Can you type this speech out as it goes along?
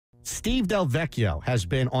Steve Del Vecchio has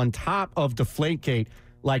been on top of Deflategate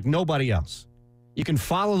like nobody else. You can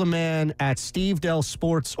follow the man at Steve Del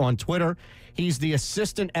Sports on Twitter. He's the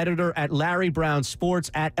assistant editor at Larry Brown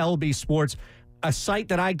Sports at LB Sports, a site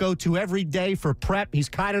that I go to every day for prep. He's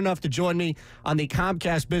kind enough to join me on the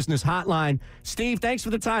Comcast Business Hotline. Steve, thanks for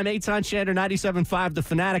the time. Eitan Shander, 97.5 The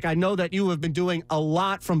Fanatic. I know that you have been doing a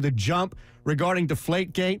lot from the jump regarding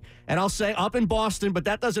Deflategate, and I'll say up in Boston, but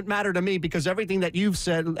that doesn't matter to me because everything that you've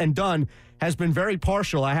said and done has been very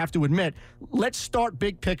partial, I have to admit. Let's start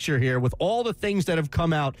big picture here with all the things that have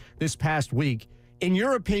come out this past week. In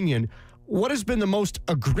your opinion, what has been the most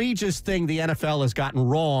egregious thing the NFL has gotten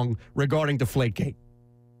wrong regarding Deflategate?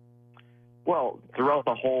 Well, throughout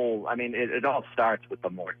the whole, I mean, it all starts with the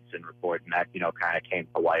Mortensen report, and that, kind of came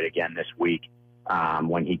to light again this week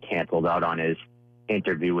when he canceled out on his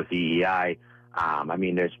interview with EEI. I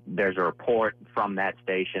mean, there's a report from that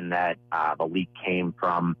station that the leak came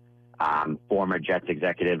from former Jets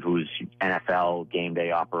executive who's NFL game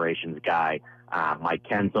day operations guy, Mike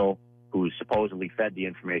Kenzel, who supposedly fed the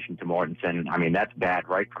information to Mortensen. I mean, that's bad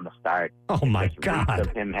right from the start. Oh, my God.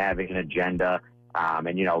 Of him having an agenda. And,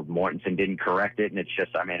 Mortensen didn't correct it. And it's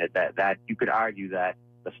just, I mean, that you could argue that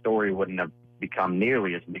the story wouldn't have become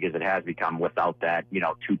nearly as big as it has become without that,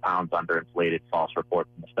 2 pounds underinflated false report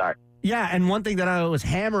from the start. Yeah, and one thing that I was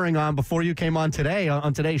hammering on before you came on today,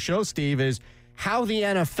 on today's show, Steve, is how the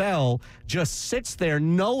NFL just sits there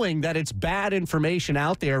knowing that it's bad information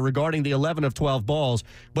out there regarding the 11 of 12 balls.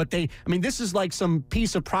 But this is like some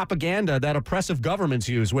piece of propaganda that oppressive governments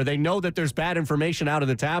use where they know that there's bad information out of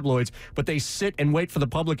the tabloids, but they sit and wait for the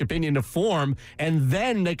public opinion to form, and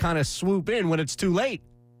then they kind of swoop in when it's too late.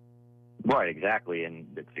 Right, exactly. And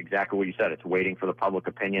it's exactly what you said. It's waiting for the public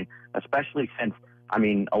opinion, especially since,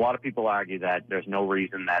 a lot of people argue that there's no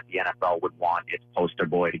reason that the NFL would want its poster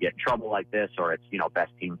boy to get in trouble like this or its,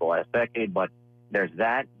 best team of the last decade. But there's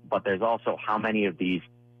that. But there's also how many of these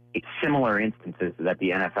similar instances that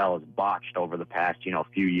the NFL has botched over the past,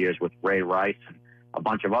 few years with Ray Rice and a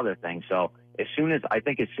bunch of other things. So as soon as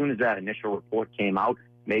that initial report came out,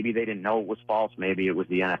 maybe they didn't know it was false. Maybe it was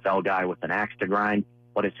the NFL guy with an axe to grind.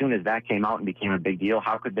 But as soon as that came out and became a big deal,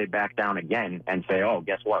 how could they back down again and say, oh,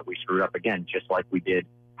 guess what? We screwed up again, just like we did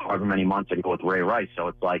however many months ago with Ray Rice. So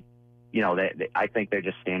it's like, I think they're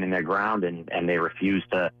just standing their ground and they refuse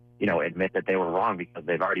to, admit that they were wrong because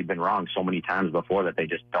they've already been wrong so many times before that they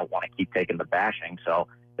just don't want to keep taking the bashing. So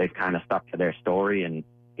they've kind of stuck to their story and,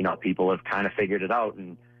 people have kind of figured it out.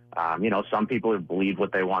 And, some people have believed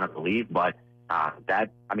what they want to believe, but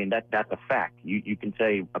that's a fact. You can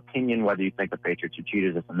say opinion whether you think the Patriots are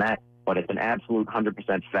cheaters, this and that, but it's an absolute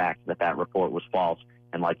 100% fact that report was false.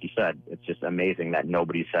 And like you said, it's just amazing that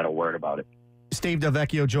nobody said a word about it. Steve Del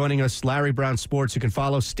Vecchio joining us, Larry Brown Sports. You can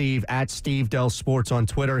follow Steve at Steve Del Sports on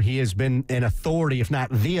Twitter. He has been an authority, if not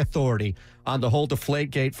the authority, on the whole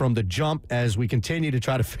Deflategate from the jump as we continue to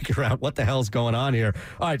try to figure out what the hell's going on here.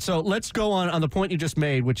 All right, so let's go on the point you just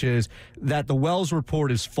made, which is that the Wells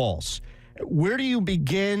report is false. Where do you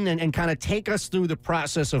begin and kind of take us through the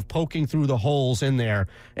process of poking through the holes in there?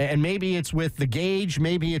 And maybe it's with the gauge,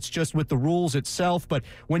 maybe it's just with the rules itself. But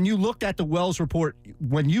when you looked at the Wells report,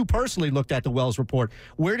 when you personally looked at the Wells report,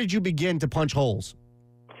 where did you begin to punch holes?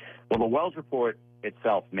 Well, the Wells report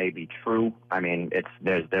itself may be true. I mean,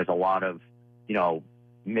 there's a lot of,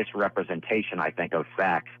 misrepresentation, I think, of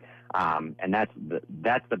facts. And that's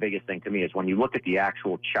the biggest thing to me is when you look at the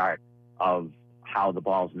actual chart of how the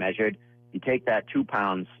ball's measured, you take that 2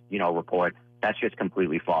 pounds, report, that's just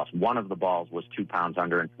completely false. One of the balls was 2 pounds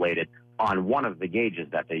underinflated on one of the gauges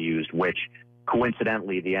that they used, which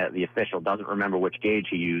coincidentally the official doesn't remember which gauge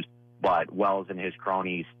he used, but Wells and his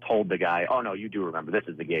cronies told the guy, oh, no, you do remember, this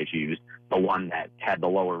is the gauge you used, the one that had the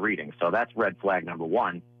lower reading. So that's red flag number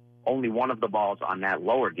one. Only one of the balls on that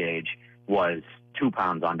lower gauge was 2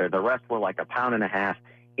 pounds under. The rest were like 1.5 pounds.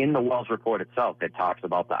 In the Wells report itself, it talks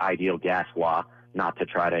about the ideal gas law. Not to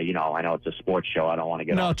try to, I know it's a sports show. I don't want to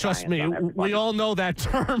get No, trust me. We all know that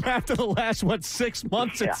term after the last, 6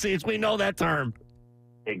 months, it seems. We know that term.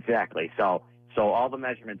 Exactly. So all the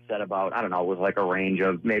measurements said about, I don't know, it was like a range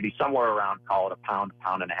of maybe somewhere around, call it 1 pound,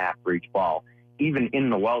 1.5 pounds for each ball. Even in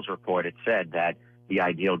the Wells report, it said that the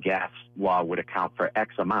ideal gas law would account for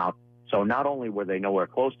X amount. So not only were they nowhere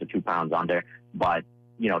close to 2 pounds under, but,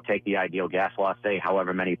 take the ideal gas law, say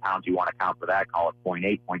however many pounds you want to count for that, call it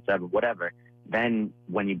 0.8, 0.7, whatever. Then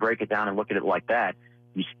when you break it down and look at it like that,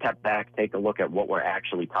 you step back, take a look at what we're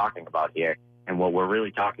actually talking about here. And what we're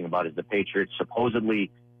really talking about is the Patriots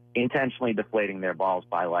supposedly intentionally deflating their balls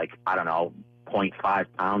by 0.5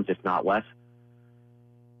 pounds, if not less.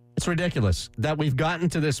 It's ridiculous that we've gotten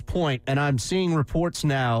to this point, and I'm seeing reports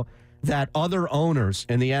now that other owners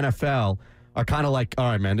in the NFL are kind of like,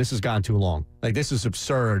 all right, man, this has gone too long. Like, this is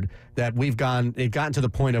absurd that they've gotten to the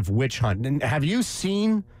point of witch hunt. And have you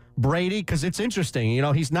seen Brady? Because it's interesting. You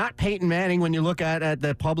know, he's not Peyton Manning when you look at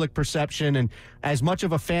the public perception. And as much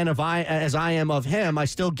of a fan as I am of him, I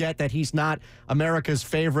still get that he's not America's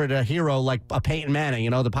favorite hero like a Peyton Manning,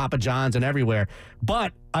 you know, the Papa Johns and everywhere.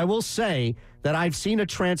 But I will say that I've seen a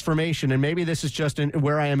transformation, and maybe this is just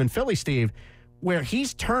where I am in Philly, Steve, where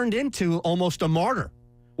he's turned into almost a martyr.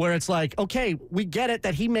 Where it's like, okay, we get it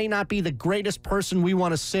that he may not be the greatest person we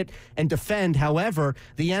want to sit and defend. However,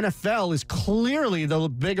 the NFL is clearly the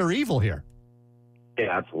bigger evil here.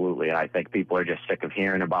 Yeah, absolutely. And I think people are just sick of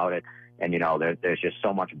hearing about it. And, you know, there's just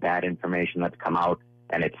so much bad information that's come out,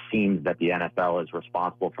 and it seems that the NFL is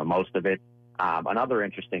responsible for most of it. Another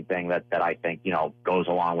interesting thing that I think, you know, goes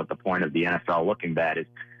along with the point of the NFL looking bad is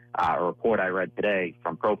a report I read today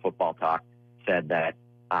from Pro Football Talk said that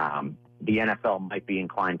the NFL might be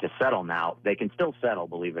inclined to settle now. They can still settle,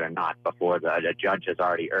 believe it or not, before the judge has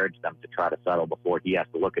already urged them to try to settle before he has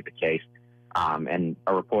to look at the case. And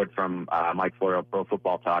a report from Mike Florio, Pro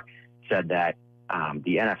Football Talk, said that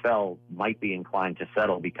the NFL might be inclined to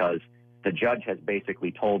settle because the judge has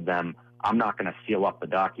basically told them, I'm not going to seal up the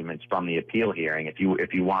documents from the appeal hearing. If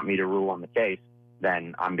you want me to rule on the case,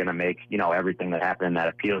 then I'm going to make, you know, everything that happened in that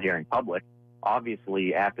appeal hearing public.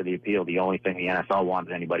 Obviously, after the appeal, the only thing the NFL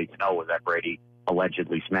wanted anybody to know was that Brady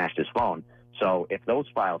allegedly smashed his phone. So if those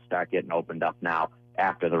files start getting opened up now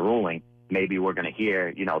after the ruling, maybe we're going to hear,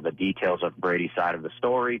 you know, the details of Brady's side of the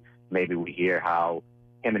story. Maybe we hear how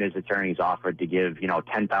him and his attorneys offered to give, you know,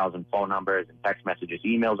 10,000 phone numbers and text messages,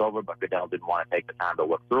 emails over, but Goodell didn't want to take the time to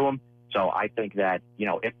look through them. So I think that, you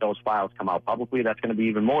know, if those files come out publicly, that's going to be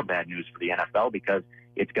even more bad news for the NFL because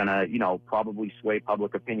it's going to, you know, probably sway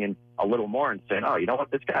public opinion a little more and say, oh, you know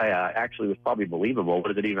what, this guy actually was probably believable. What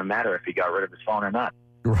does it even matter if he got rid of his phone or not?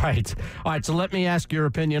 Right. All right, so let me ask your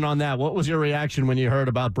opinion on that. What was your reaction when you heard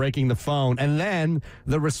about breaking the phone? And then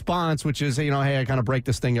the response, which is, you know, hey, I kind of break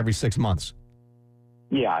this thing every 6 months.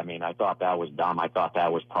 Yeah, I mean, I thought that was dumb. I thought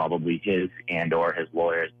that was probably his and or his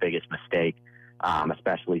lawyer's biggest mistake.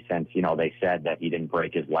 Especially since, you know, they said that he didn't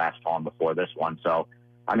break his last phone before this one. So,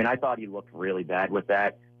 I mean, I thought he looked really bad with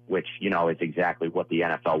that, which, you know, is exactly what the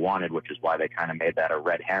NFL wanted, which is why they kind of made that a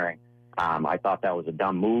red herring. I thought that was a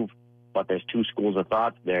dumb move, but there's two schools of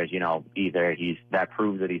thoughts. There's, you know, either that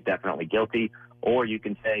proves that he's definitely guilty, or you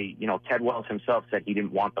can say, you know, Ted Wells himself said he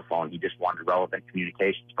didn't want the phone. He just wanted relevant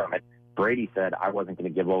communications from it. Brady said, I wasn't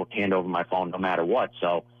going to hand over my phone no matter what.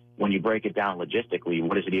 So, when you break it down logistically,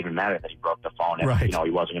 what does it even matter that he broke the phone? And, right. You know,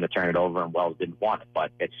 he wasn't going to turn it over and Wells didn't want it.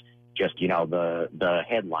 But it's just, you know, the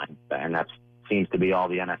headline. And that seems to be all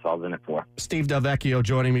the NFL's in it for. Steve Del Vecchio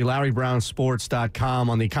joining me, LarryBrownSports.com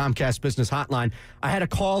on the Comcast Business Hotline. I had a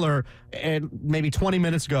caller maybe 20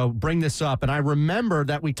 minutes ago bring this up, and I remember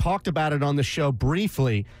that we talked about it on the show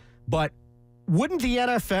briefly, but wouldn't the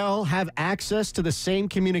NFL have access to the same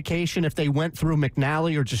communication if they went through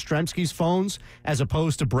McNally or Jastrzemski's phones as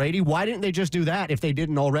opposed to Brady? Why didn't they just do that if they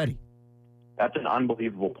didn't already? That's an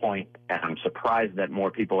unbelievable point, and I'm surprised that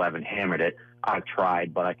more people haven't hammered it. I've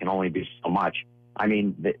tried, but I can only do so much. I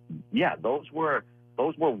mean, those were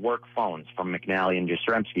work phones from McNally and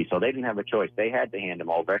Jastrzemski, so they didn't have a choice. They had to hand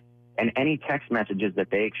them over, and any text messages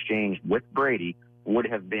that they exchanged with Brady would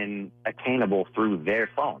have been attainable through their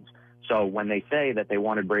phones. So when they say that they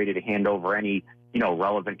wanted Brady to hand over any, you know,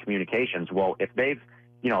 relevant communications, well, if they've,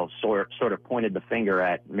 you know, sort of pointed the finger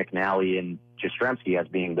at McNally and Jastrzemski as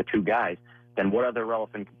being the two guys, then what other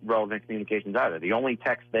relevant communications are there? The only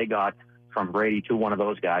text they got from Brady to one of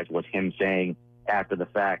those guys was him saying after the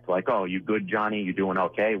fact, like, oh, you good, Johnny? You doing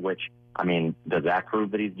okay? Which, I mean, does that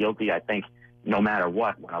prove that he's guilty? I think no matter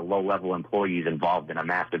what, when a low-level employee is involved in a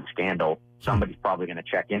massive scandal, somebody's probably going to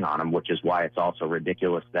check in on him, which is why it's also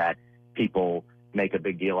ridiculous that people make a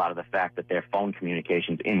big deal out of the fact that their phone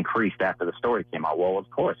communications increased after the story came out. Well, of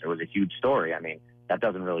course, it was a huge story. I mean, that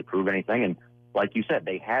doesn't really prove anything. And like you said,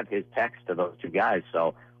 they have his text to those two guys.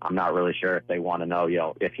 So I'm not really sure if they want to know, you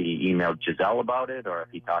know, if he emailed Giselle about it or if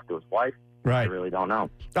he talked to his wife. Right. I really don't know.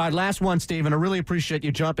 All right, last one, Stephen. I really appreciate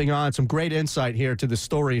you jumping on. Some great insight here to the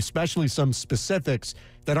story, especially some specifics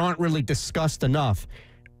that aren't really discussed enough.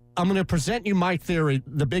 I'm going to present you my theory,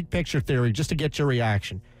 the big picture theory, just to get your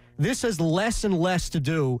reaction. this has less and less to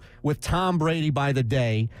do with Tom Brady by the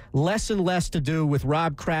day, less and less to do with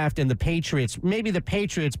Rob Kraft and the Patriots, maybe the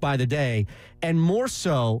Patriots by the day, and more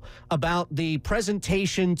so about the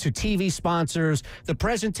presentation to TV sponsors, the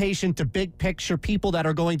presentation to big picture people that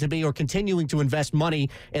are going to be or continuing to invest money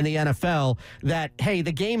in the NFL, that, hey,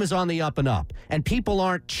 the game is on the up and up, and people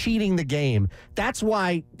aren't cheating the game. That's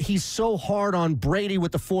why he's so hard on Brady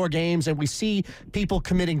with the 4 games, and we see people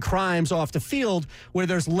committing crimes off the field where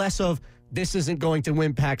there's less of this isn't going to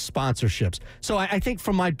impact sponsorships. So I think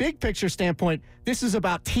from my big picture standpoint, this is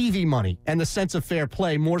about TV money and the sense of fair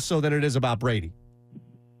play more so than it is about Brady.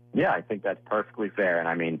 Yeah, I think that's perfectly fair. And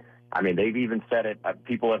I mean, they've even said it.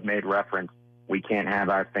 People have made reference. We can't have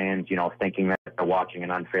our fans, thinking that they're watching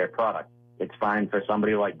an unfair product. It's fine for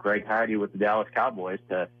somebody like Greg Hardy with the Dallas Cowboys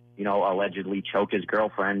to, allegedly choke his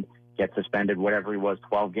girlfriend, get suspended, whatever he was,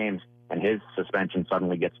 12 games, and his suspension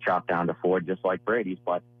suddenly gets chopped down to 4, just like Brady's.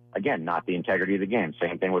 But again, not the integrity of the game.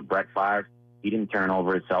 Same thing with Brett Favre. He didn't turn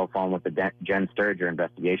over his cell phone with the Jen Sturger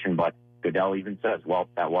investigation, but Goodell even says, well,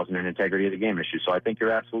 that wasn't an integrity of the game issue. So I think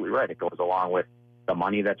you're absolutely right. It goes along with the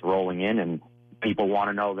money that's rolling in, and people want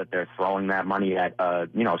to know that they're throwing that money at,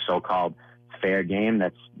 so-called fair game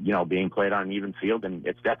that's, being played on an even field. And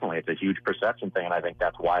it's a huge perception thing. And I think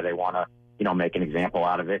that's why they want to, make an example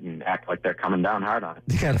out of it and act like they're coming down hard on it.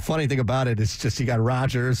 Yeah, the funny thing about it is just you got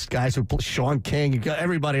Rodgers, guys who Sean King, you got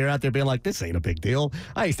everybody out there being like, this ain't a big deal.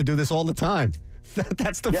 I used to do this all the time.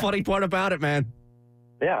 That's the funny part about it, man.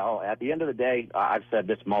 Yeah, at the end of the day, I've said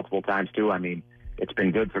this multiple times too. I mean, it's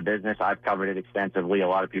been good for business. I've covered it extensively. A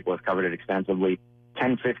lot of people have covered it extensively.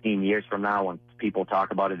 10, 15 years from now, when people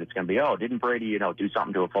talk about it, it's going to be, oh, didn't Brady, do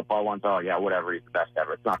something to a football once? Oh, yeah, whatever. He's the best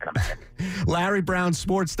ever. It's not going to matter.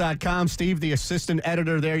 LarryBrownSports.com. Steve, the assistant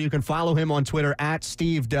editor there. You can follow him on Twitter at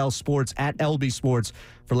Steve Del Sports, at LB Sports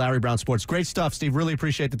for Larry Brown Sports. Great stuff, Steve. Really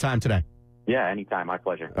appreciate the time today. Yeah, anytime. My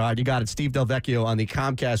pleasure. All right, you got it. Steve Del Vecchio on the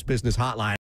Comcast Business Hotline.